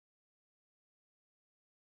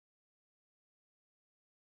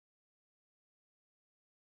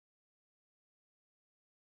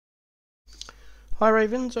Hi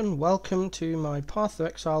Ravens, and welcome to my Path of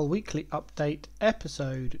Exile weekly update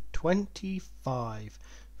episode 25.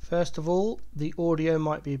 First of all, the audio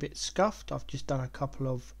might be a bit scuffed. I've just done a couple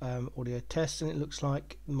of audio tests and it looks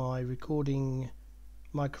like my recording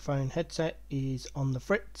microphone headset is on the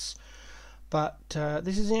fritz. But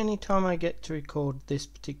this is the only time I get to record this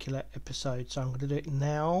particular episode, so I'm going to do it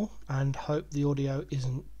now and hope the audio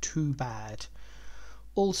isn't too bad.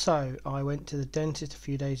 Also, I went to the dentist a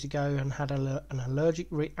few days ago and had an allergic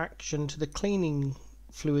reaction to the cleaning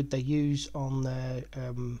fluid they use on their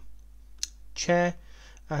chair,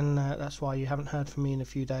 and that's why you haven't heard from me in a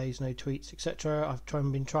few days, no tweets, etc. I've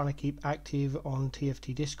been trying to keep active on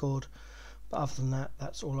TFT Discord, but other than that,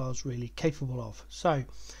 that's all I was really capable of. So,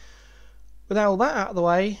 with all that out of the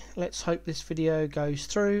way, let's hope this video goes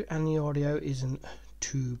through and the audio isn't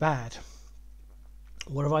too bad.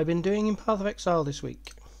 What have I been doing in Path of Exile this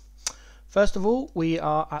week? First of all, we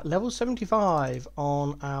are at level 75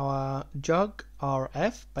 on our Jug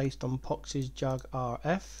RF, based on Pox's Jug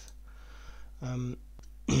RF.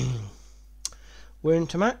 We're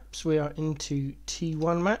into maps. We are into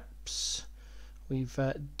T1 maps. We've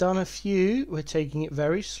done a few. We're taking it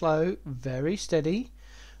very slow, very steady.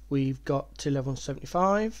 We've got to level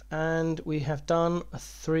 75 and we have done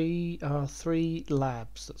three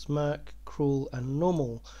labs. That's Merc, Cruel and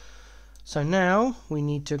Normal. So now we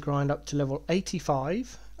need to grind up to level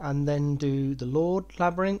 85 and then do the Lord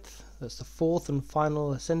Labyrinth. That's the fourth and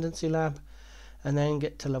final Ascendency lab, and then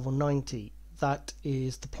get to level 90. That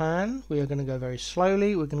is the plan. We are going to go very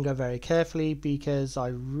slowly. We're going to go very carefully because I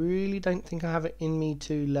really don't think I have it in me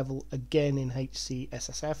to level again in HC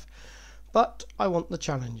SSF. But I want the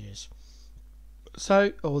challenges,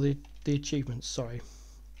 so, or the achievements, sorry.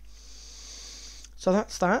 So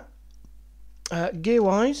that's that. Gear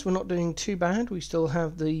wise, we're not doing too bad. We still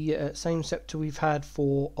have the same scepter we've had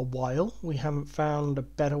for a while. We haven't found a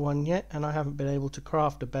better one yet, and I haven't been able to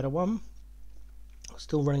craft a better one.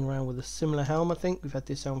 Still running around with a similar helm. I think we've had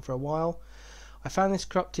this helm for a while. I found this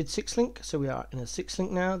corrupted 6-link, so we are in a 6-link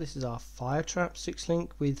now. This is our fire trap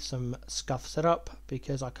 6-link with some scuff set up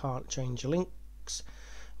because I can't change the links.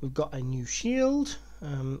 We've got a new shield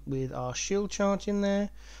with our shield charge in there.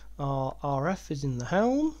 Our RF is in the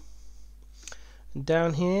helm. And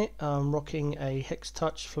down here I'm rocking a Hex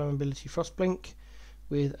Touch Flammability Frostblink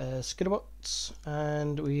with a Skitterbots,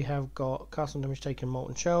 and we have got Castle Damage Taken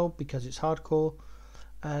Molten Shell because it's hardcore,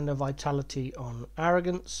 and a Vitality on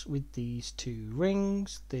Arrogance with these two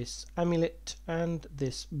rings, this amulet and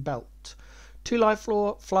this belt. 2 life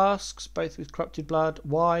flasks, both with corrupted blood.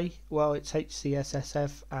 Why? Well, it's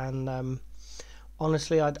HCSSF, and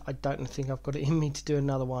honestly I don't think I've got it in me to do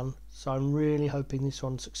another one, so I'm really hoping this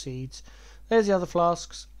one succeeds. There's the other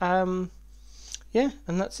flasks. Yeah,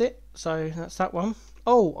 and that's it. So that's that one.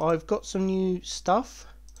 Oh, I've got some new stuff.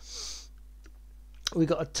 We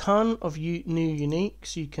got a ton of new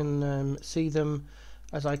uniques. You can see them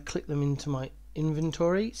as I click them into my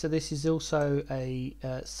inventory. So this is also a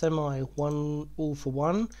semi one all for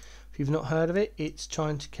one. If you've not heard of it, it's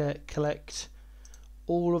trying to collect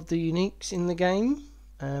all of the uniques in the game.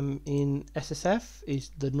 In SSF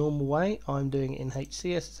is the normal way. I'm doing it in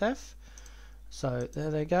HC SSF. So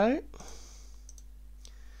there they go.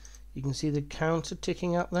 You can see the counter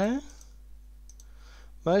ticking up there.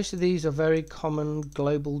 Most of these are very common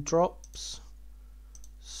global drops,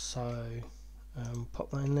 so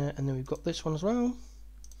pop that in there, and then we've got this one as well.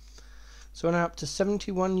 So we're now up to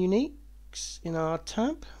 71 uniques in our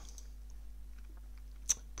tab.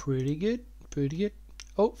 Pretty good, pretty good.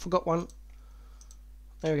 Oh, forgot one.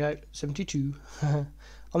 There we go, 72.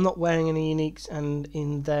 I'm not wearing any uniques, and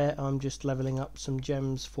in there I'm just leveling up some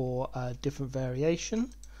gems for a different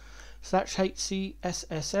variation. So that's HC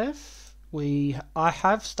SSF. I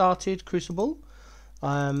have started Crucible.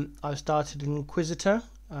 I've started an Inquisitor,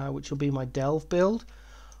 which will be my Delve build.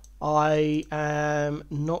 I am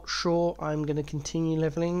not sure I'm going to continue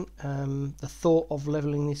leveling. The thought of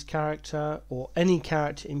leveling this character, or any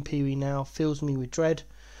character in PoE now, fills me with dread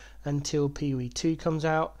until PoE 2 comes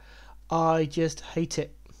out. I just hate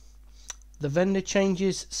it. The vendor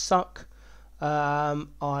changes suck. I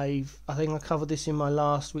think I covered this in my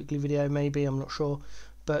last weekly video, maybe, I'm not sure.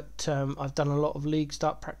 But I've done a lot of league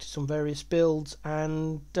start practice on various builds,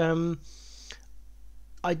 and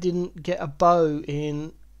I didn't get a bow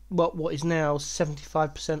in what is now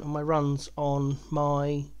 75% of my runs on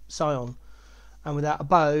my Scion, and without a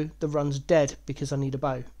bow the run's dead because I need a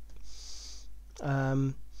bow.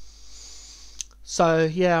 So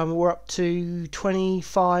yeah, we're up to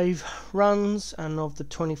 25 runs, and of the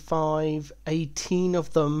 25, 18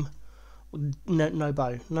 of them no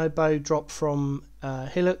bow drop from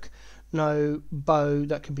Hillock, no bow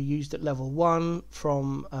that can be used at level 1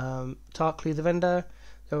 from Tarkly the vendor.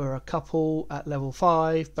 There were a couple at level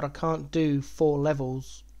 5, but I can't do 4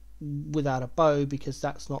 levels without a bow because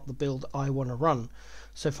that's not the build I want to run.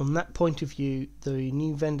 So from that point of view, the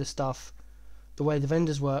new vendor stuff, the way the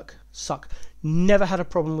vendors work, suck. Never had a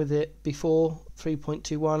problem with it before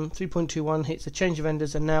 3.21. 3.21 hits a change of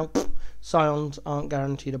vendors, and now Scions aren't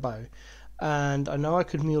guaranteed a bow. And I know I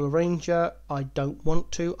could mule a ranger. I don't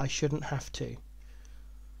want to. I shouldn't have to.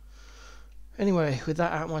 Anyway, with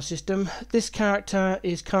that out of my system, this character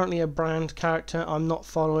is currently a brand character. I'm not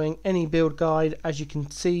following any build guide. As you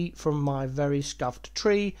can see from my very scuffed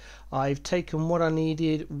tree, I've taken what I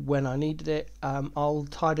needed when I needed it. I'll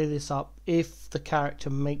tidy this up if the character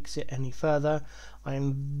makes it any further. I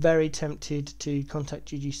am very tempted to contact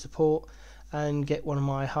GG support and get one of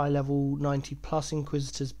my high level 90 plus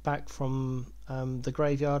Inquisitors back from the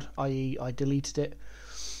graveyard, i.e. I deleted it.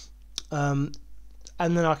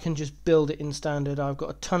 And then I can just build it in standard. I've got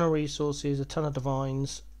a ton of resources, a ton of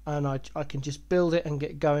divines, and I can just build it and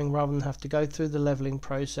get going rather than have to go through the leveling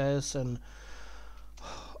process. And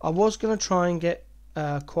I was going to try and get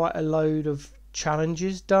quite a load of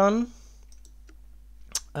challenges done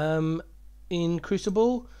in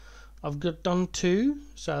Crucible. I've done 2,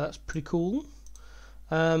 so that's pretty cool.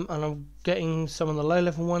 And I'm getting some of the low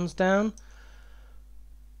level ones down,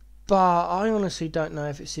 but I honestly don't know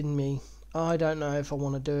if it's in me. I don't know if I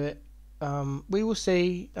want to do it. We will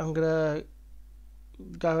see. I'm gonna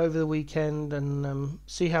go over the weekend and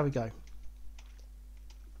see how we go.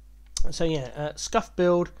 So yeah, scuff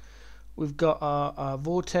build. We've got our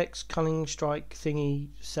vortex cunning strike thingy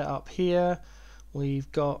set up here. We've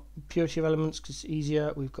got purity of elements because it's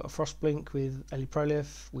easier. We've got a frost blink with Eli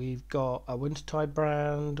Prolif. We've got a wintertide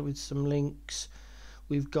brand with some links.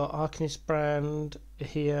 We've got Arcanist brand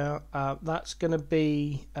here. That's going to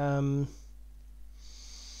be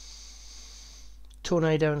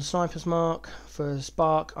Tornado and Sniper's Mark for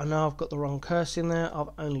Spark. I know I've got the wrong curse in there. I've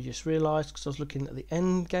only just realised because I was looking at the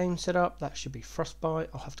end game setup. That should be Frostbite.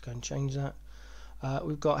 I'll have to go and change that.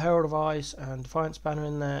 We've got Herald of Ice and Defiance Banner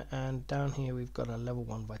in there, and down here we've got a level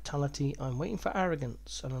 1 Vitality. I'm waiting for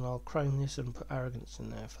Arrogance, and then I'll chrome this and put Arrogance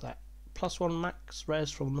in there for that +1 max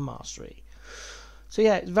res from the Mastery. So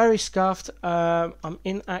yeah, it's very scuffed. I'm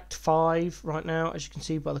in Act 5 right now, as you can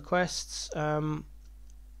see by the quests.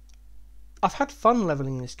 I've had fun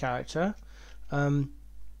leveling this character. Did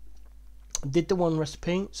the 1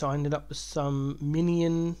 recipe, so I ended up with some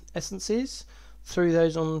minion essences. Threw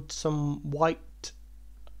those on some white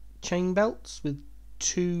chain belts with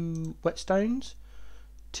 2 whetstones,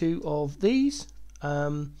 2 of these,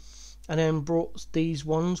 and then brought these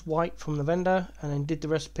ones white from the vendor, and then did the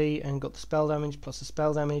recipe and got the spell damage plus the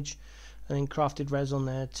spell damage, and then crafted res on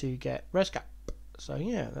there to get res cap. So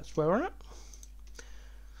yeah, that's where we're at.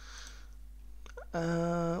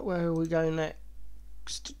 Where are we going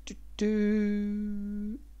next?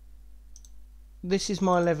 This is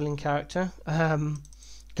my leveling character.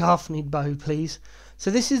 Garth, need bow, please. So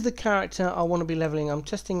this is the character I want to be leveling. I'm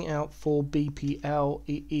testing it out for BPL.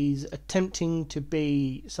 It is attempting to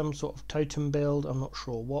be some sort of totem build. I'm not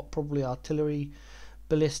sure what. Probably artillery,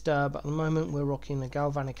 ballista. But at the moment we're rocking a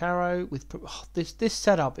galvanic arrow. With this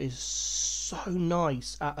setup is so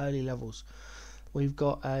nice at early levels. We've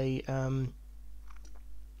got a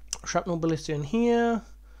shrapnel ballista in here.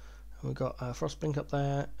 We've got a Frostblink up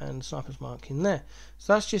there and Sniper's Mark in there.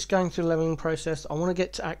 So that's just going through the leveling process. I want to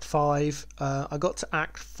get to Act 5. I got to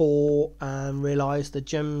Act 4 and realised the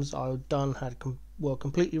gems I'd done were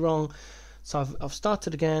completely wrong. So I've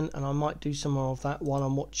started again, and I might do some more of that while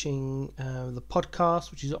I'm watching the podcast,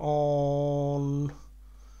 which is on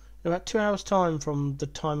in about 2 hours time from the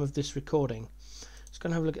time of this recording. Just going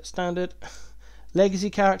to have a look at standard. Legacy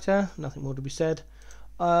character, nothing more to be said.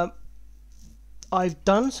 I've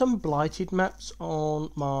done some blighted maps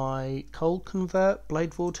on my Cold Convert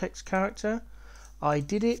Blade Vortex character. I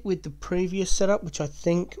did it with the previous setup, which I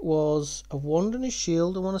think was a wand and a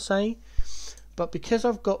shield, I want to say. But because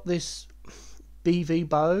I've got this BV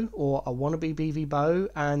bow, or a wannabe BV bow,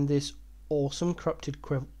 and this awesome corrupted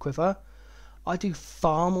quiver, I do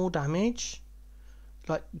far more damage,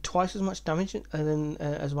 like twice as much damage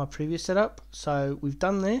as my previous setup. So we've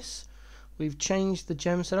done this. We've changed the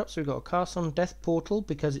gem setup, so we've got a Cast on Death Portal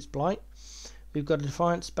because it's Blight. We've got a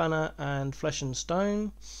Defiance Banner and Flesh and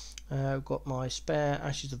Stone. I've got my spare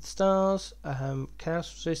Ashes of the Stars,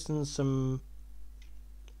 Chaos Resistance, some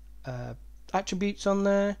attributes on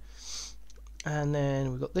there. And then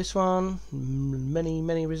we've got this one,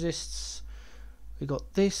 many resists. We've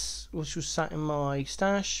got this, which was sat in my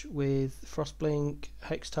stash with Frostblink,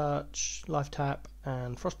 Hex Touch, Life Tap,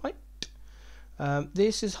 and Frostbite.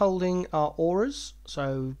 This is holding our auras.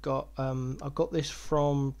 So we've got I got this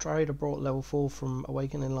from trade. I brought level 4 from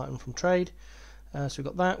Awaken Enlightenment from trade. So we've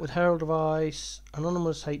got that with Herald of Ice,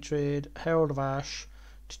 Anonymous Hatred, Herald of Ash,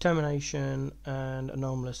 Determination, and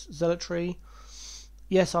Anomalous Zealotry.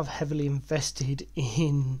 Yes, I've heavily invested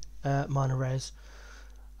in minor res.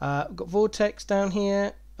 We've got Vortex down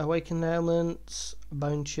here, Awakened Ailments,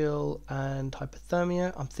 Bone Chill, and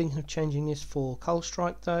Hypothermia. I'm thinking of changing this for Cold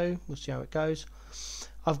Strike though. We'll see how it goes.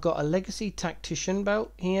 I've got a Legacy Tactician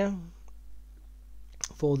belt here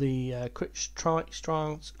for the crit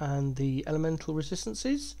strikes and the elemental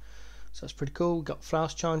resistances. So that's pretty cool. We've got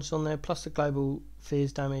flash charges on there, plus the global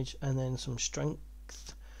fears damage, and then some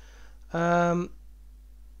strength. And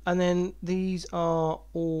then these are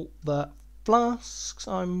all the flasks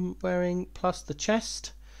I'm wearing, plus the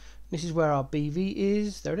chest. This is where our BV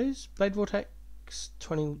is. There it is. Blade Vortex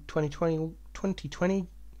 2020.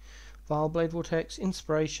 Vile Blade Vortex,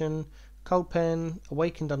 Inspiration, Cold Pen,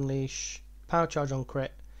 Awakened Unleash, Power Charge on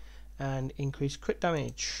crit, and increased crit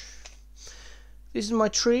damage. This is my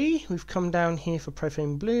tree. We've come down here for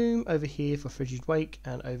Profane Bloom, over here for Frigid Wake,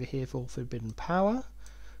 and over here for Forbidden Power.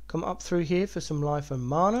 Come up through here for some life and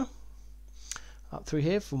mana. Up through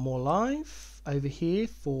here for more life. Over here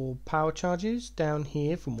for power charges. Down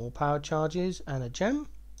here for more power charges and a gem.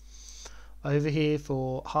 Over here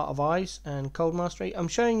for Heart of Ice and Cold Mastery. I'm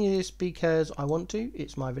showing you this because I want to.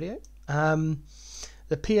 It's my video.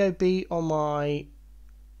 The POB on my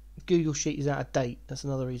Google sheet is out of date. That's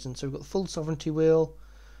another reason. So we've got the full Sovereignty Wheel.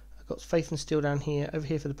 I've got Faith and Steel down here. Over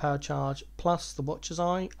here for the power charge. Plus the Watcher's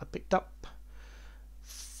Eye I picked up.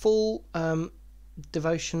 Full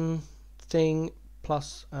Devotion thing.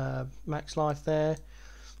 Plus max life there.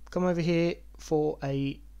 Come over here for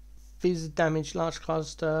a Fizz damage large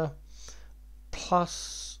cluster.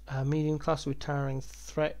 Plus medium cluster with Towering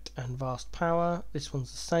Threat and Vast Power. This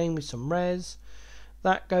one's the same with some res.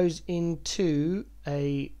 That goes into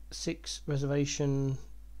a 6 reservation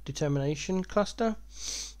determination cluster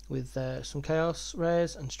with some chaos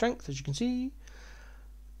res and strength, as you can see.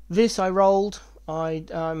 This I rolled.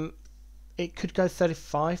 It could go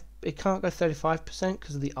 35. It can't go 35%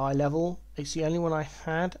 because of the eye level. It's the only one I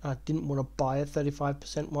had. I didn't want to buy a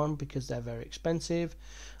 35% one because they're very expensive.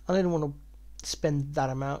 I didn't want to spend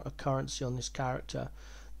that amount of currency on this character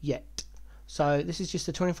yet. So this is just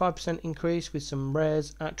a 25% increase with some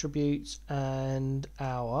res attributes and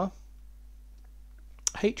our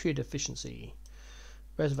hatred efficiency.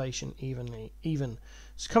 Reservation even.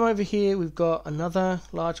 So come over here, we've got another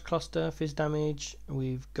large cluster, fizz damage.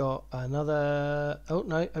 We've got another, oh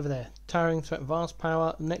no, over there, Towering Threat and Vast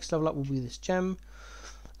Power. Next level up will be this gem.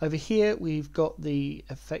 Over here we've got the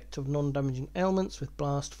effect of non-damaging ailments with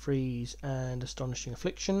Blast, Freeze and Astonishing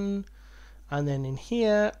Affliction. And then in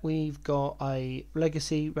here we've got a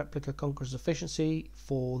Legacy Replica Conqueror's Efficiency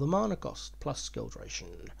for the mana cost plus skill duration.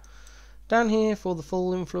 Down here for the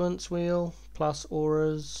full Influence Wheel plus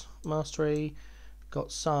Auras Mastery.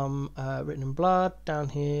 Got some Written in Blood down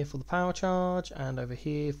here for the power charge, and over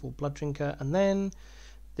here for Blood Drinker, and then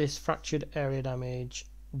this Fractured Area Damage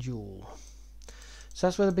Duel. So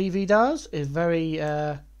that's where the BV does. It's very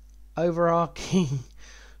overarching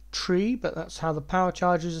tree, but that's how the power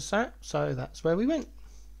charges are set, so that's where we went.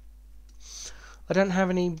 I don't have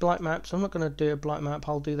any blight maps. I'm not going to do a blight map.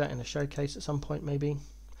 I'll do that in a showcase at some point maybe.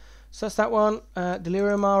 So that's that one.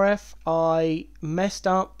 Delirium RF. I messed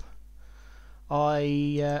up.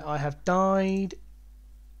 I have died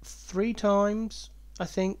 3 times, I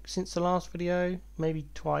think, since the last video, maybe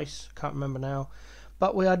twice, can't remember now.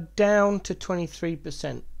 But we are down to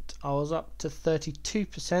 23%. I was up to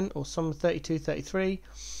 32% or some 32, 33.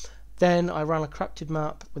 Then I ran a corrupted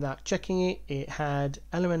map without checking it. It had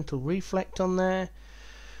Elemental Reflect on there.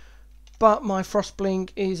 But my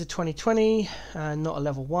Frostblink is a 2020 and not a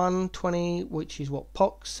level 1 20, which is what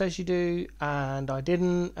Pox says you do, and I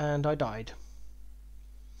didn't, and I died.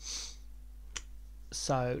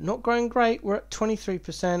 So not going great. We're at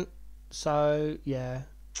 23%. So yeah,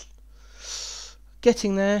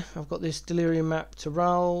 getting there. I've got this Delirium map to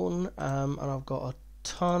run, and I've got a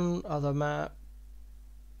ton other maps.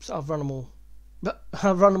 I've run them all, but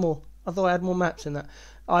I've run them all. I thought I had more maps in that.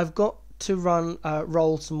 I've got to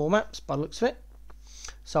roll some more maps by the looks of it.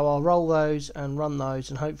 So I'll roll those and run those,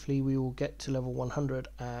 and hopefully we will get to level 100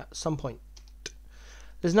 at some point.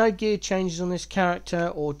 There's no gear changes on this character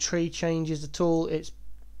or tree changes at all.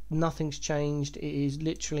 Nothing's changed. It is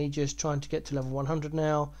literally just trying to get to level 100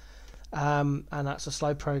 now, and that's a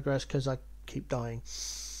slow progress because I keep dying.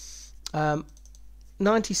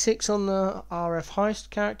 96 on the RF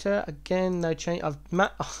Heist character. Again, no change.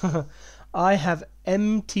 I have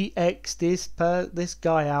MTX'd this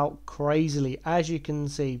guy out crazily. As you can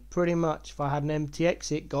see, pretty much if I had an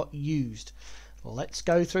MTX, it got used. Let's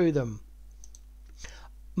go through them.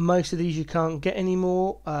 Most of these you can't get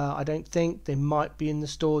anymore. I don't think. They might be in the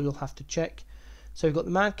store. You'll have to check. So we've got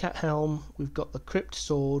the Madcat Helm. We've got the Crypt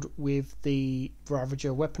Sword with the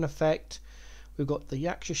Ravager weapon effect. We've got the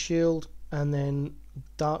Yaksha Shield and then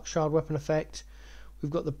Dark Shard weapon effect.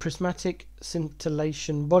 We've got the Prismatic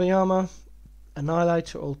Scintillation body armor,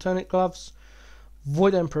 Annihilator alternate gloves,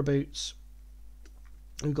 Void Emperor boots.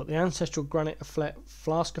 We've got the Ancestral Granite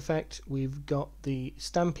flask effect. We've got the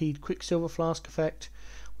Stampede Quicksilver flask effect.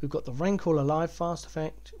 We've got the Rancor Alive fast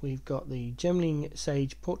effect. We've got the Gemling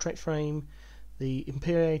Sage portrait frame, the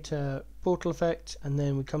Imperator portal effect, and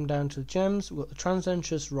then we come down to the gems. We've got the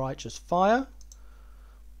Transcendent Righteous Fire.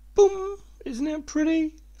 Boom! Isn't it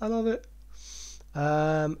pretty? I love it.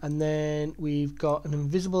 And then we've got an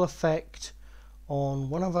invisible effect on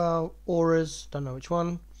one of our auras, don't know which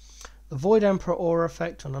one. The Void Emperor aura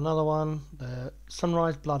effect on another one. The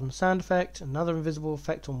Sunrise Blood and Sand effect, another invisible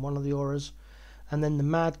effect on one of the auras. And then the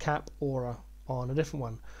Madcap aura on a different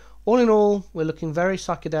one. All in all, we're looking very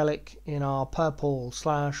psychedelic in our purple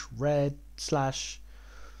 / red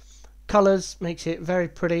 / colours. Makes it very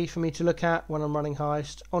pretty for me to look at when I'm running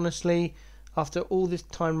Heist. Honestly, after all this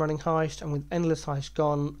time running Heist and with Endless Heist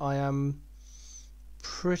gone, I am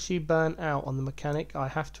pretty burnt out on the mechanic. I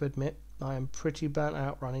have to admit, I am pretty burnt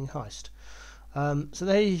out running Heist. So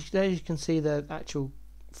there you can see the actual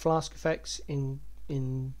flask effects in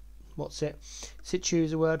what's it? Situ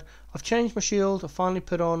is a word. I've changed my shield. I finally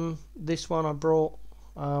put on this one I brought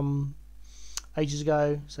ages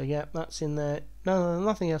ago. So yeah, that's in there. No,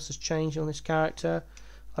 nothing else has changed on this character.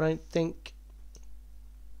 I don't think.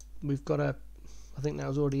 We've got I think that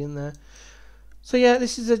was already in there. So yeah,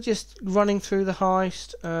 this is just running through the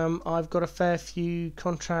Heist. I've got a fair few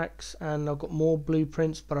contracts and I've got more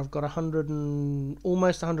blueprints, but I've got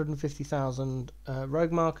almost 150,000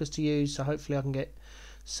 rogue markers to use. So hopefully I can get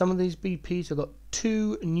some of these BPs. I've got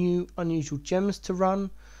 2 new unusual gems to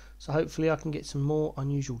run. So hopefully I can get some more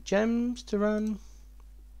unusual gems to run.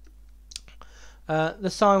 The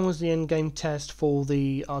Scion was the end game test for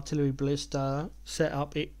the artillery ballista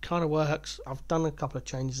setup. It kind of works. I've done a couple of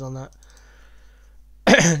changes on that.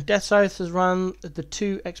 Death's Oath has run the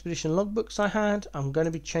 2 expedition logbooks I had. I'm going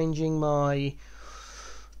to be changing my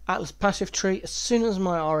Atlas passive tree. As soon as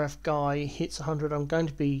my RF guy hits 100, I'm going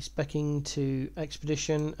to be speccing to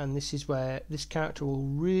expedition, and this is where this character will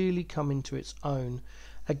really come into its own.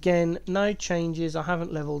 Again, no changes. I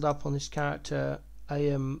haven't leveled up on this character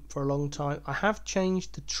for a long time. I have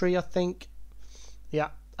changed the tree, I think. Yeah,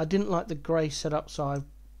 I didn't like the grey setup, so I've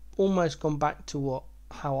almost gone back to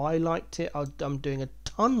how I liked it. I'm doing a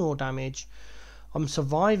ton more damage. I'm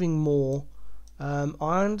surviving more.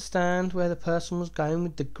 I understand where the person was going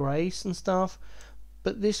with the grace and stuff,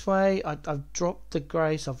 but this way I've dropped the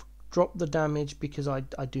grace, I've dropped the damage because I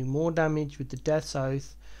do more damage with the Death's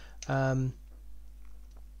Oath.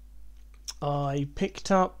 I picked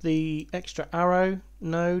up the extra arrow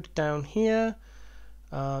node down here.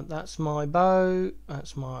 That's my bow,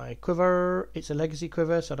 that's my quiver. It's a legacy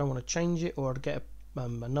quiver, so I don't want to change it or get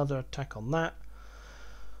another attack on that.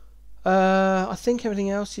 I think everything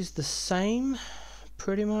else is the same,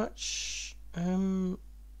 pretty much. Yeah,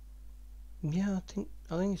 I think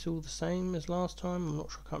it's all the same as last time. I'm not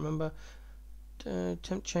sure, I can't remember.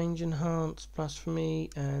 Temp change, enhance, blasphemy,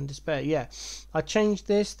 and despair. Yeah, I changed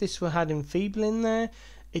this. This had enfeeble in there.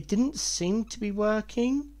 It didn't seem to be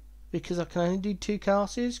working because I can only do 2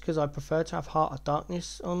 classes because I prefer to have Heart of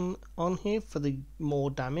Darkness on here for the more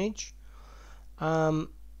damage.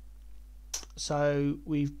 So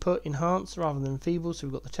we've put enhance rather than feeble, so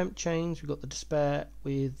we've got the temp change, we've got the despair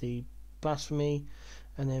with the blasphemy,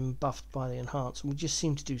 and then buffed by the enhance. And we just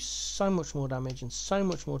seem to do so much more damage and so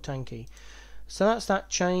much more tanky. So that's that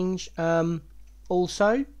change.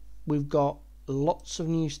 Also, we've got lots of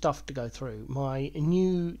new stuff to go through. My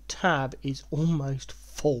new tab is almost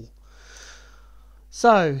full.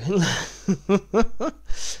 So,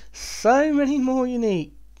 so many more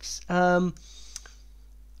uniques.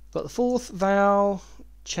 Got the 4th vow,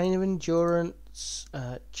 chain of endurance,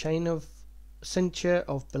 chain of censure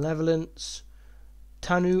of benevolence,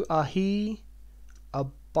 Tanu Ahi, a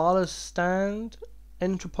Bala's stand,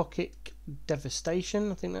 entropic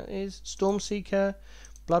devastation, I think that is, Stormseeker,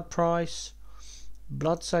 blood price,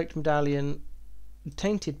 blood soaked medallion,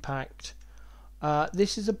 tainted pact.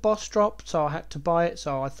 This is a boss drop, so I had to buy it.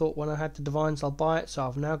 So I thought when I had the divines I'll buy it. So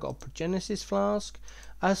I've now got a Progenesis flask.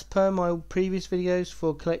 As per my previous videos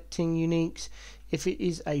for collecting uniques, If it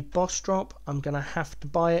is a boss drop, I'm going to have to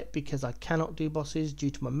buy it because I cannot do bosses due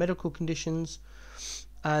to my medical conditions.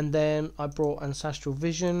 And then I brought Ancestral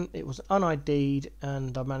Vision. It was un-ID'd,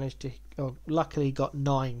 and I managed to, luckily got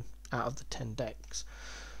 9 out of the 10 decks.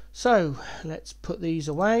 So let's put these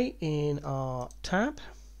away in our tab.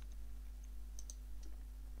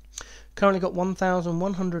 Currently got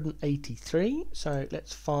 1,183. So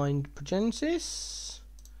let's find Progenesis.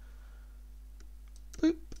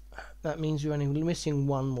 Boop. That means we're only missing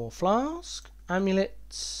one more flask.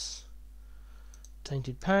 Amulets.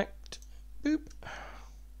 Tainted Pact. Boop.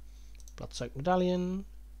 Blood-soaked medallion.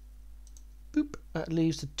 Boop. That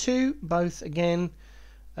leaves the 2. Both again.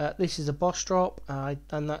 This is a boss drop,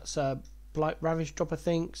 and that's a Blight Ravage drop, I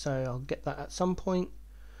think. So I'll get that at some point.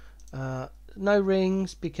 No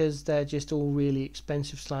rings because they're just all really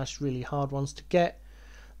expensive / really hard ones to get.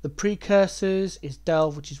 The precursors is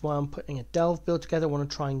Delve, which is why I'm putting a Delve build together. I want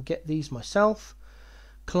to try and get these myself.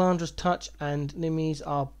 Calandra's Touch and Nimis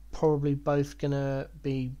are probably both going to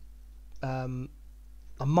be... I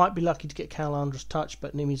might be lucky to get Calandra's Touch,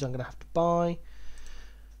 but Nimis I'm going to have to buy.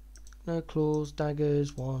 No claws,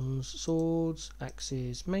 daggers, wands, swords,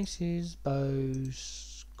 axes, maces,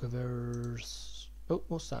 bows, quivers. Oh,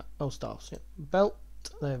 what's that? Oh, staffs. Yeah. Belt.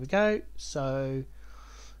 There we go. So...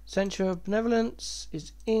 Centre of Benevolence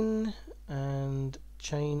is in, and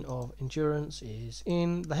Chain of Endurance is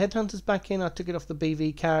in. The Headhunter's back in. I took it off the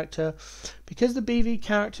BV character because the BV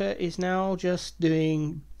character is now just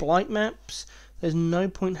doing blight maps. There's no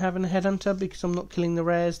point having a Headhunter because I'm not killing the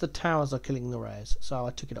rares. The towers are killing the rares, so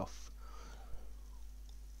I took it off.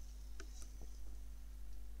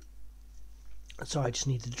 So I just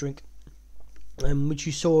needed a drink, which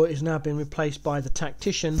you saw is now been replaced by the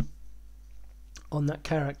Tactician on that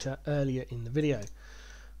character earlier in the video.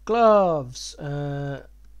 Gloves,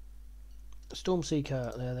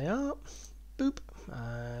 Stormseeker, there they are. Boop.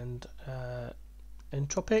 And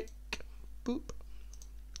Entropic. Boop.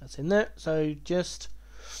 That's in there. So just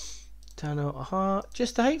turn out a heart.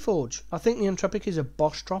 Just the Hateforge. I think the Entropic is a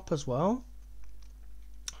boss drop as well.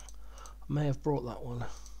 I may have brought that one.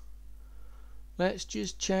 Let's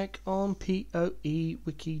just check on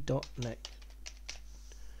PoEwiki.net.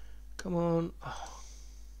 Come on.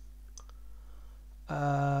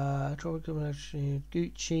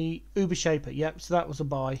 Gucci, Uber Shaper. Yep, so that was a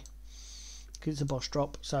buy because it's a boss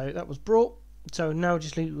drop. So that was brought. So now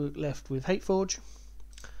just left with Hateforge.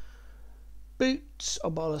 Boots,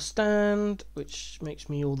 Obala Stand, which makes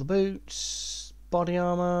me all the boots. Body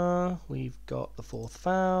armor. We've got the 4th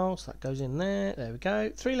foul, so that goes in there. There we go.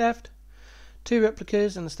 3 left. 2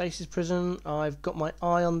 replicas and a stasis prison. I've got my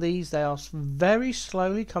eye on these. They are very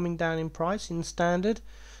slowly coming down in price in standard,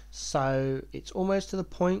 so it's almost to the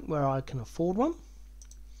point where I can afford one.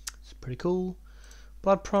 It's pretty cool.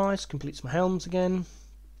 Blood price completes my helms again.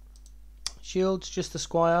 Shields, just the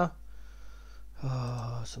Squire.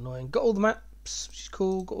 Oh, it's annoying. Got all the maps, which is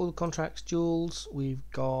cool. Got all the contracts, jewels. We've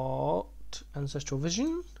got Ancestral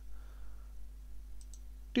Vision.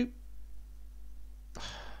 Doop.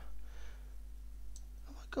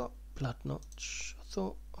 Got Blood Notch. I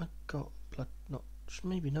thought I got Blood Notch.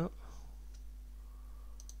 Maybe not.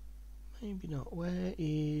 Maybe not. Where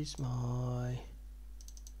is my...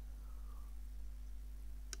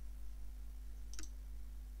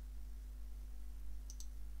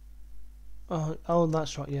 Oh,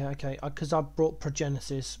 that's right. Yeah, okay. Because I brought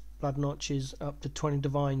Progenesis. Blood Notch is up to 20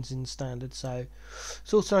 divines in standard, so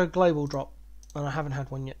it's also a global drop, and I haven't had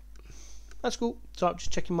one yet. That's cool. So I'm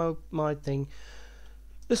just checking my thing.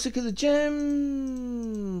 Let's look at the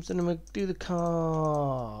gems, and then we'll do the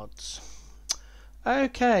cards.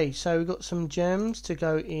 Okay, so we've got some gems to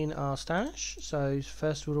go in our stash. So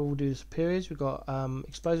first of all, we'll do the superiors. We've got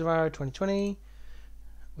Explosive Arrow 2020.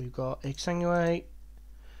 We've got Exsanguinate.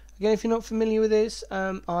 Again, if you're not familiar with this,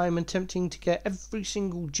 I'm attempting to get every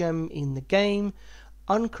single gem in the game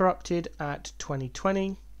uncorrupted at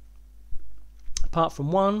 2020. Apart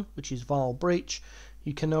from one, which is Vile Breach.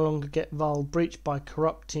 You can no longer get Vile Breach by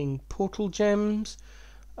corrupting portal gems.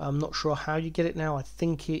 I'm not sure how you get it now. I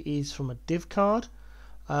think it is from a div card.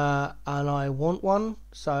 And I want one,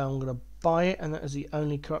 so I'm going to buy it, and that is the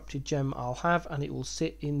only corrupted gem I'll have, and it will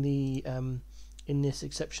sit in the in this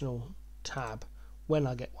exceptional tab when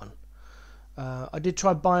I get one. I did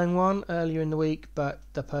try buying one earlier in the week, but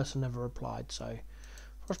the person never replied. So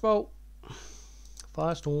Frostbolt,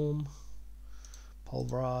 Firestorm,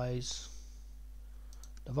 Pulverize,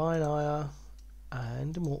 Divine Ire,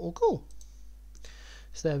 and Immortal Call.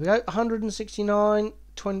 So there we go, 169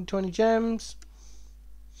 2020 gems.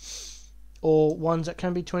 or ones that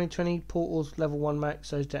can be 2020. Portals level 1 max,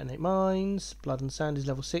 so is Detonate Mines. Blood and Sand is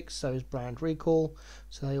level 6, so is Brand Recall.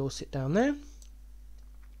 So they all sit down there.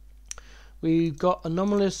 We've got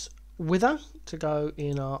Anomalous Wither to go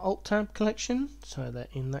in our alt tab collection, so that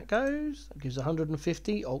in that goes. That gives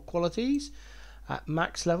 150 alt qualities at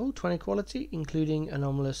max level, 20 quality, including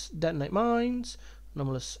Anomalous Detonate Mines,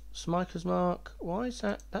 Anomalous Smiker's Mark. Why is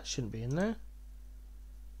that? That shouldn't be in there.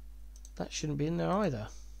 That shouldn't be in there either.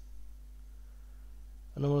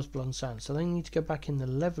 Anomalous Blood and Sand. So they need to go back in the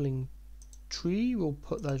leveling tree. We'll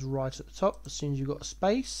put those right at the top as soon as you've got a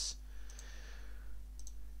space.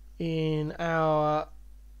 In our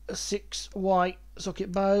 6 white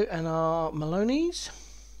socket bow and our Maloney's.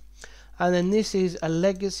 And then this is a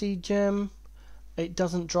legacy gem. It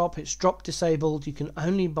doesn't drop, it's drop disabled. You can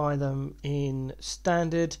only buy them in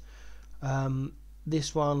standard.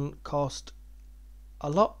 This one cost a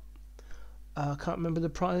lot. I can't remember the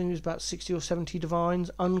price. I think it was about 60 or 70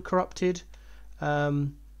 divines, uncorrupted.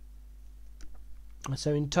 So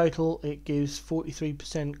in total it gives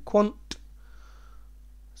 43% quant.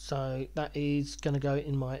 So that is going to go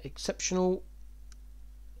in my exceptional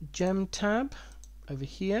gem tab over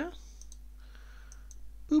here.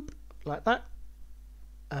 Boop, like that.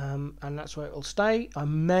 And that's where it will stay.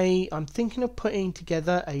 I'm thinking of putting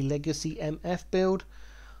together a legacy MF build,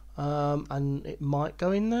 and it might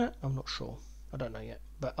go in there. I'm not sure. I don't know yet.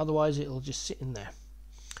 But otherwise it'll just sit in there.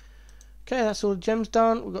 Okay, that's all the gems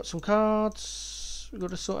done. We've got some cards we've got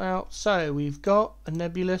to sort out. So we've got a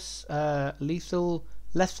nebulous lethal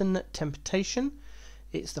Lethan Temptation.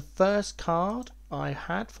 It's the first card I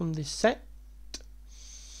had from this set.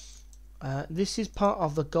 This is part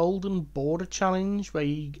of the Golden Border Challenge, where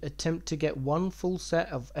you attempt to get one full set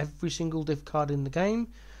of every single div card in the game,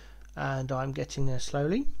 and I'm getting there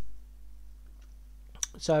slowly.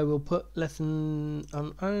 So we'll put Lethan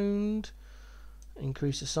unowned,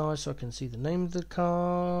 increase the size so I can see the name of the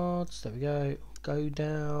cards. There we go. Go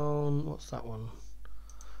down. What's that one?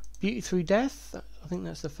 Beauty Through Death. I think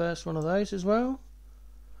that's the first one of those as well.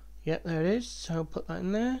 Yep, there it is. So I'll put that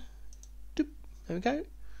in there. Doop. There we go.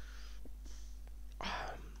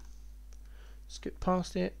 Skip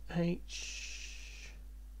past it.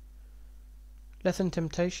 Lethan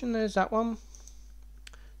Temptation. There's that one.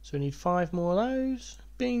 So we need 5 more of those.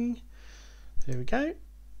 Bing. There we go.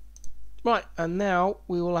 Right, and now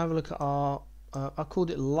we will have a look at our I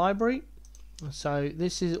called it library. So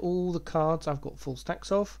this is all the cards I've got full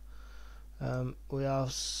stacks of. We are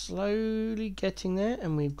slowly getting there,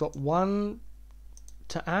 and we've got one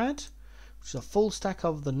to add, which is a full stack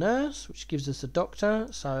of the nurse, which gives us a doctor.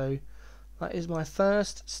 So that is my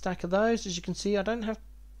first stack of those. As you can see, I don't have,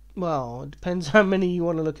 well, it depends how many you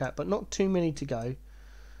want to look at, but not too many to go.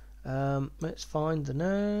 Let's find the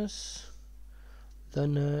nurse. So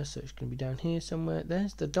it's going to be down here somewhere.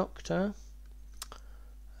 There's the doctor.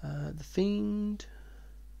 The fiend.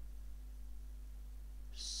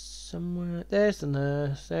 Somewhere. There's the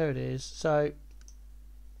nurse. There it is. So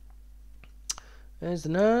there's the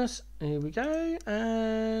nurse. Here we go.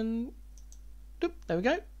 And doop, there we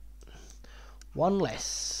go. One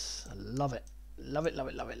less. I love it. Love it, love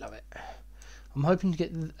it, love it, love it. I'm hoping to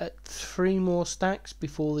get 3 more stacks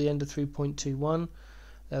before the end of 3.21.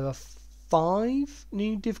 There are 5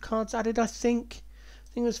 new div cards added, I think.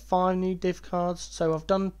 I think there's 5 new div cards. So I've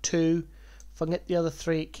done 2. If I can get the other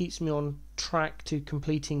 3, it keeps me on track to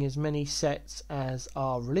completing as many sets as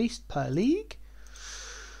are released per league.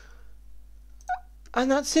 And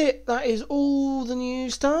that's it. That is all the new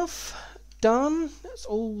stuff done. That's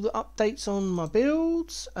all the updates on my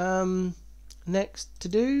builds. Next to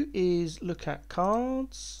do is look at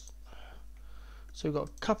cards. So we've got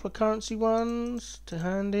a couple of currency ones to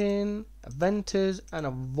hand in, Aventers and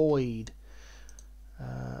a Void.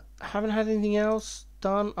 Haven't had anything else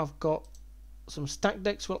done. I've got some stack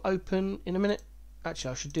decks we'll open in a minute.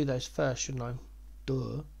 Actually, I should do those first, shouldn't I?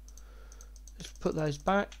 Duh. Let's put those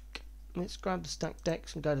back. Let's grab the stack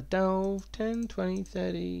decks and go to Delve. 10, 20,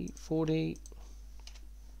 30, 40.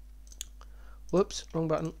 Whoops, wrong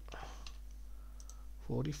button.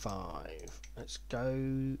 45. Let's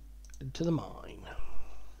go to the mine.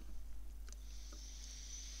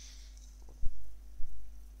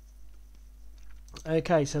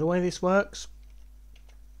 Okay, so the way this works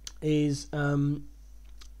is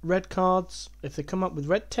red cards, if they come up with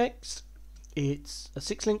red text, it's a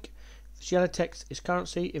 6-link. If it's yellow text, it's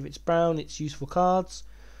currency. If it's brown, it's useful cards.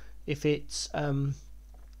 If it's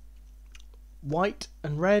white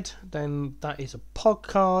and red, then that is a POG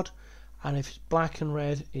card. And if it's black and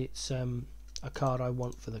red, it's a card I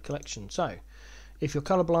want for the collection. So if you're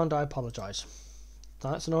colourblind, I apologise.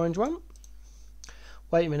 That's an orange one.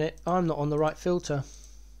 Wait a minute, I'm not on the right filter.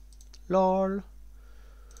 Lol.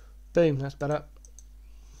 Boom, that's better.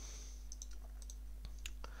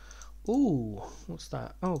 Ooh, what's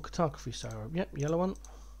that? Oh, cartography syrup. Yep, yellow one.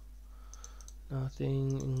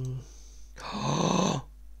 Nothing.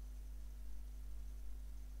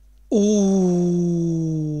 Ooh,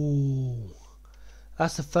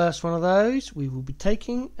 that's the first one of those. We will be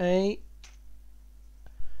taking a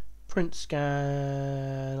print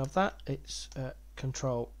scan of that. It's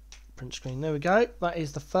control print screen. There we go. That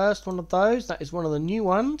is the first one of those. That is one of the new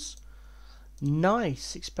ones.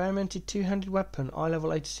 Nice. Experimented two-handed weapon. Eye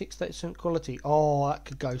level 86. That's excellent quality. Oh, that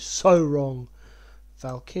could go so wrong.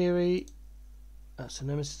 Valkyrie. That's a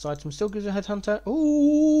nemesis item. Still gives a headhunter.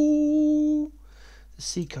 Ooh. The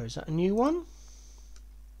Seeker. Is that a new one?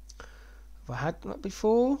 Have I had that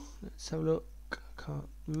before? Let's have a look. I can't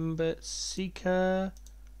remember. Seeker.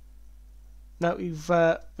 No, we've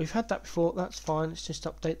had that before. That's fine. Let's just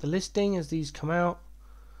update the listing as these come out.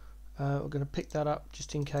 We're going to pick that up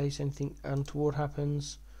just in case anything untoward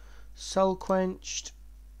happens. Soul Quenched.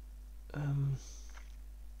 No,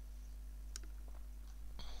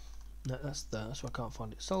 that's why I can't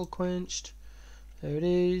find it. Soul Quenched. There it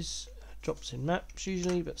is. Drops in maps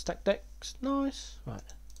usually, but stacked decks. Nice. Right.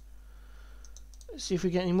 Let's see if we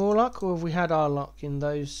get any more luck, or have we had our luck in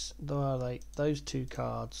those? Those two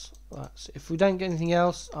cards. That's, if we don't get anything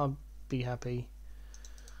else, I'll be happy.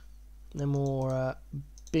 No more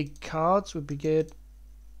big cards would be good.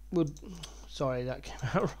 Sorry, that came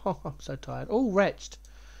out wrong. I'm so tired. Oh, Wretched.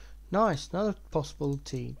 Nice. Another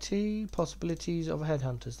possibility. 2 possibilities of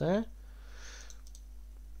headhunters there.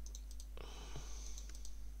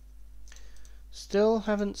 Still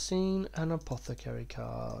haven't seen an apothecary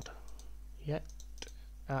card yet.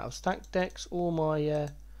 Out of stacked decks, all my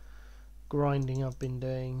grinding I've been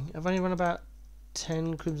doing. I've only run about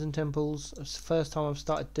 10 Crimson Temples. It's the first time I've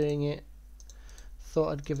started doing it.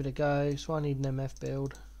 Thought I'd give it a go, so I need an MF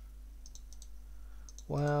build.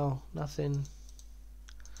 Wow, nothing.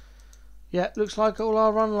 Yeah, looks like all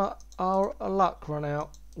our luck run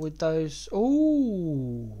out with those.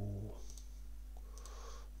 Ooh,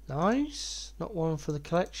 nice. Not one for the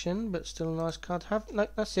collection, but still a nice card to have. No,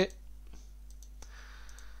 that's it.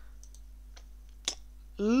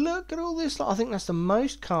 Look at all this. I think that's the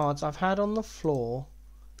most cards I've had on the floor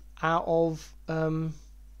out of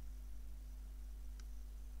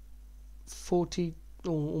 40,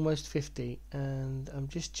 almost 50. And I'm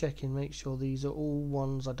just checking, make sure these are all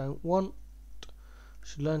ones I don't want. I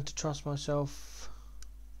should learn to trust myself.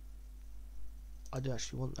 I do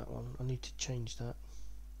actually want that one. I need to change that.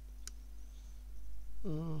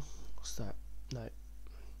 What's that? No.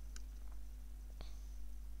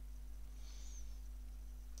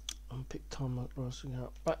 And pick time like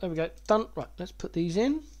out. Right, there we go. Done. Right, let's put these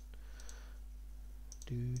in.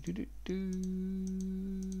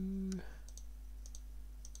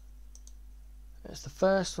 That's the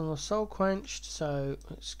first on the Soul Quenched. So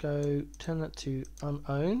let's go turn that to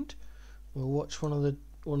unowned. We'll watch one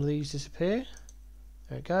of these disappear.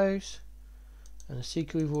 There it goes. And the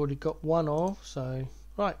Seeker we've already got one of. So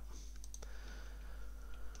right.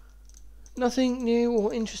 Nothing new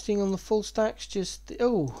or interesting on the full stacks, just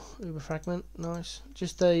Uber Fragment, nice.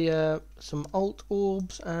 Just some alt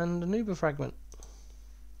orbs and an Uber Fragment.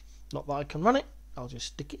 Not that I can run it, I'll just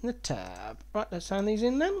stick it in the tab. Right, let's hand these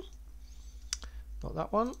in then. Not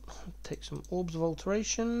that one. Take some orbs of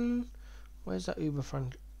alteration. Where's that Uber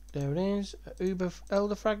Fragment? There it is. Uber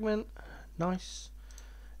Elder Fragment, nice.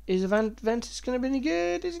 Is Ventus going to be any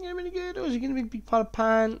good? Is it going to be any good, or is it going to be a big pile of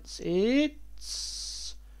pants?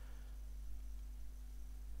 It's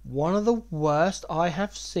one of the worst I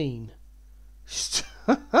have seen.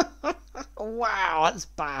 Wow, that's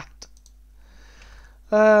bad.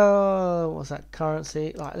 What's that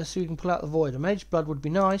currency? Right, let's see if we can pull out the void. A Mage Blood would be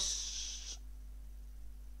nice.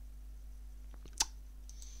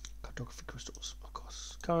 Cartography crystals, of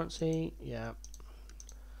course. Currency, yeah.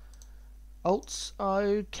 Alts,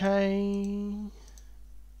 okay.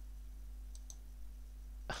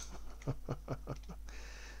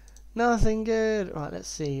 Nothing good. Right, let's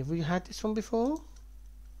see. Have we had this one before?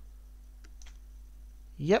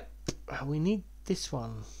 Yep. We need this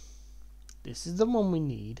one. This is the one we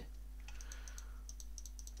need.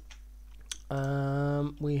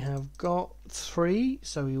 We have got 3,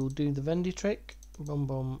 so we will do the Vendy trick. Boom,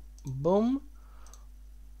 boom, boom.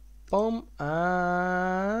 Boom.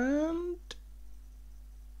 And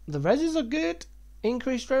the reses are good.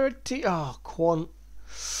 Increased rarity. Oh, Quant.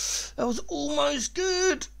 That was almost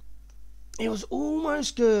good. It was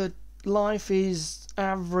almost good. Life is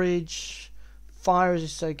average. Fire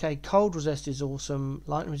resist okay. Cold resist is awesome.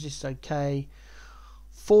 Lightning resist okay.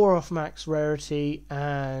 4 off max rarity,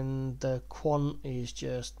 and the quant is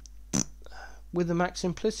just with the max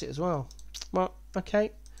implicit as well. Well,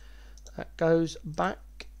 okay, that goes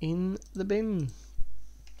back in the bin.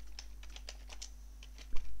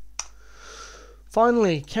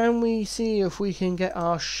 Finally, can we see if we can get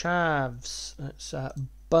our shavs? Let's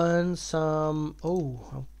burn some. Oh,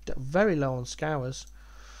 I'm very low on scours.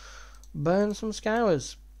 Burn some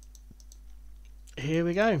scours. Here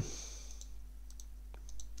we go.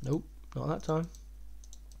 Nope, not that time.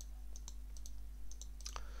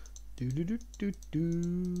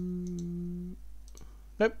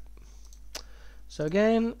 Nope. So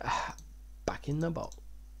again, back in the box.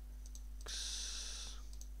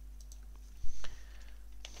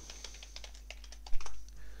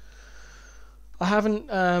 I haven't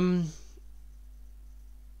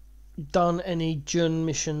done any Jun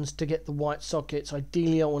missions to get the white sockets.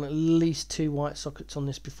 Ideally I want at least 2 white sockets on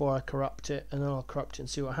this before I corrupt it, and then I'll corrupt it and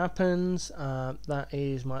see what happens. That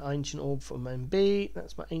is my ancient orb for MB.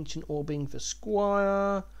 That's my ancient orbing for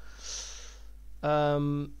Squire.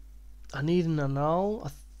 I need an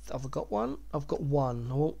annul. I've got one. I've got one.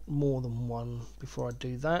 I want more than one before I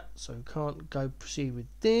do that, so can't go proceed with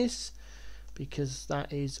this because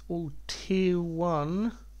that is all tier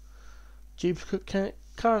 1 duplicate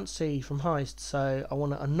currency from heist. So I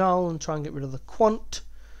want to annul and try and get rid of the quant,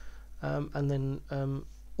 and then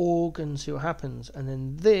org and see what happens. And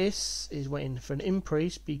then this is waiting for an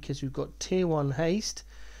increase because we've got tier 1 haste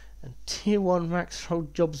and tier 1 max roll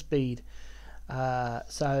job speed.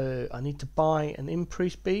 So I need to buy an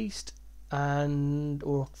increase beast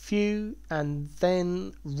or a few, and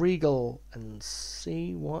then regal and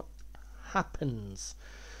see what happens.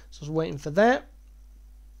 So I was waiting for that.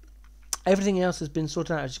 Everything else has been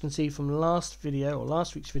sorted out, as you can see from last video or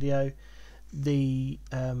last week's video. The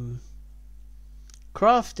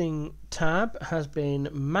crafting tab has been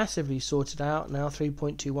massively sorted out. Now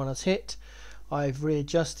 3.21 has hit. I've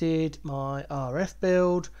readjusted my RF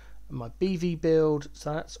build, my BV build,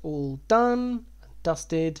 so that's all done and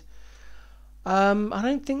dusted. I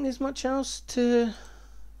don't think there's much else to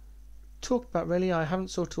talk about really. I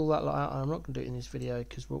haven't sorted all that lot out, and I'm not going to do it in this video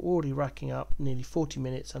because we're already racking up nearly 40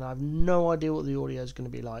 minutes and I have no idea what the audio is going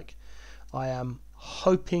to be like. I am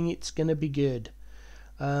hoping it's going to be good.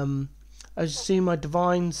 As you see, my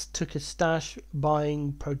divines took a stash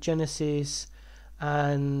buying Progenesis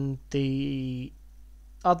and the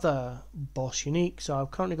other boss unique, so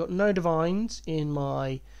I've currently got no divines in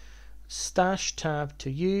my stash tab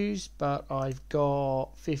to use, but I've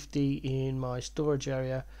got 50 in my storage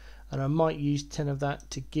area, and I might use 10 of that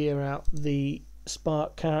to gear out the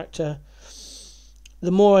spark character.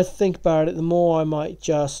 The more I think about it, the more I might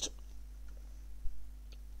just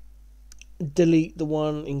delete the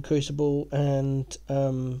one in Crucible and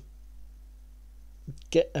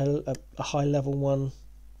get a high level one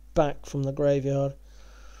back from the graveyard.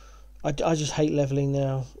 I just hate leveling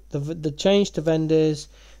now. The change to vendors,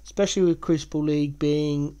 especially with Crucible League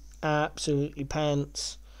being absolutely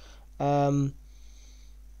pants.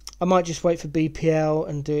 I might just wait for BPL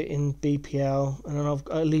and do it in BPL, and then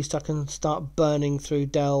at least I can start burning through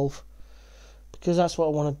Delve, because that's what I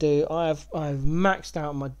want to do. I've maxed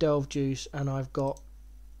out my Delve juice, and I've got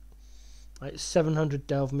like 700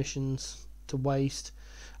 Delve missions to waste.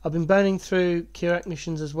 I've been burning through Kirak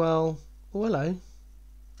missions as well. Oh, hello.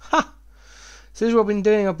 Ha! So this is what I've been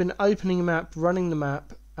doing. I've been opening a map, running the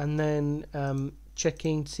map, and then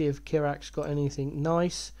checking to see if Kirak's got anything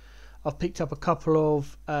nice. I've picked up a couple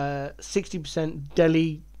of 60%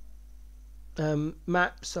 Delhi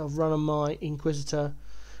maps I've run on my Inquisitor,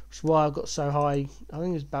 which is why I got so high. I think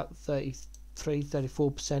it was about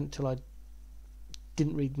 33-34% till I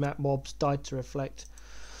didn't read map mobs, died to reflect.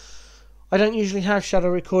 I don't usually have shadow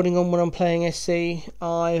recording on when I'm playing SC.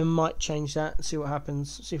 I might change that and see what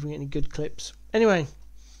happens, see if we get any good clips. Anyway,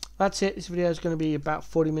 that's it. This video is going to be about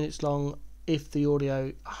 40 minutes long. If the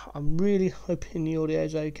audio, I'm really hoping the audio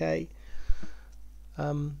is okay.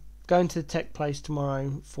 Going to the tech place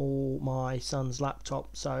tomorrow for my son's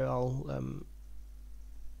laptop, so I'll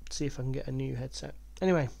see if I can get a new headset.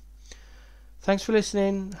 Anyway, thanks for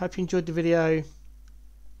listening. Hope you enjoyed the video.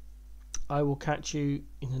 I will catch you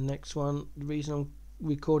in the next one. The reason I'm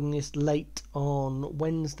recording this late on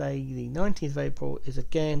Wednesday the 19th of April is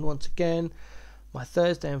once again my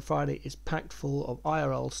Thursday and Friday is packed full of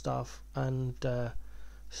IRL stuff, and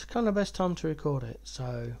it's kind of the best time to record it.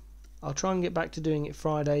 So I'll try and get back to doing it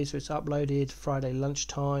Friday, so it's uploaded Friday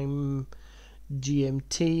lunchtime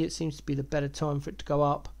GMT. It seems to be the better time for it to go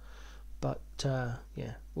up, but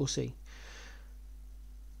yeah, we'll see.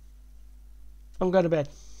 I'm going to bed.